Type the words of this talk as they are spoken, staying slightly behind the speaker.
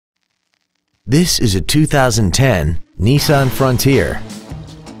This is a 2010 Nissan Frontier.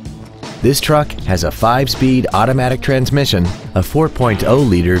 This truck has a 5-speed automatic transmission, a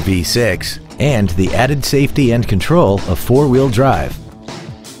 4.0-liter V6, and the added safety and control of 4-wheel drive.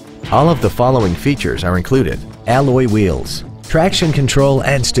 All of the following features are included: alloy wheels, traction control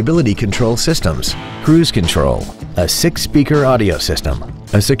and stability control systems, cruise control, a 6-speaker audio system,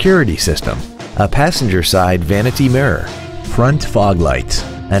 a security system, a passenger side vanity mirror, front fog lights,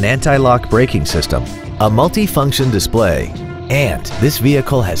 an anti-lock braking system, a multi-function display, and this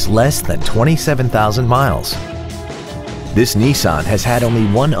vehicle has less than 27,000 miles. This Nissan has had only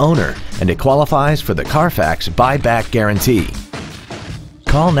one owner and it qualifies for the Carfax buyback guarantee.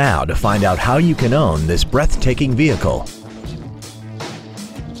 Call now to find out how you can own this breathtaking vehicle.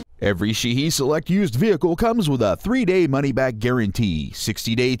 Every Sheehy Select used vehicle comes with a 3-day money-back guarantee,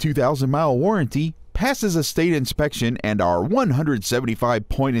 60-day 2,000-mile warranty, passes a state inspection and our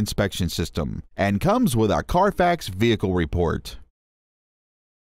 175-point inspection system, and comes with a Carfax vehicle report.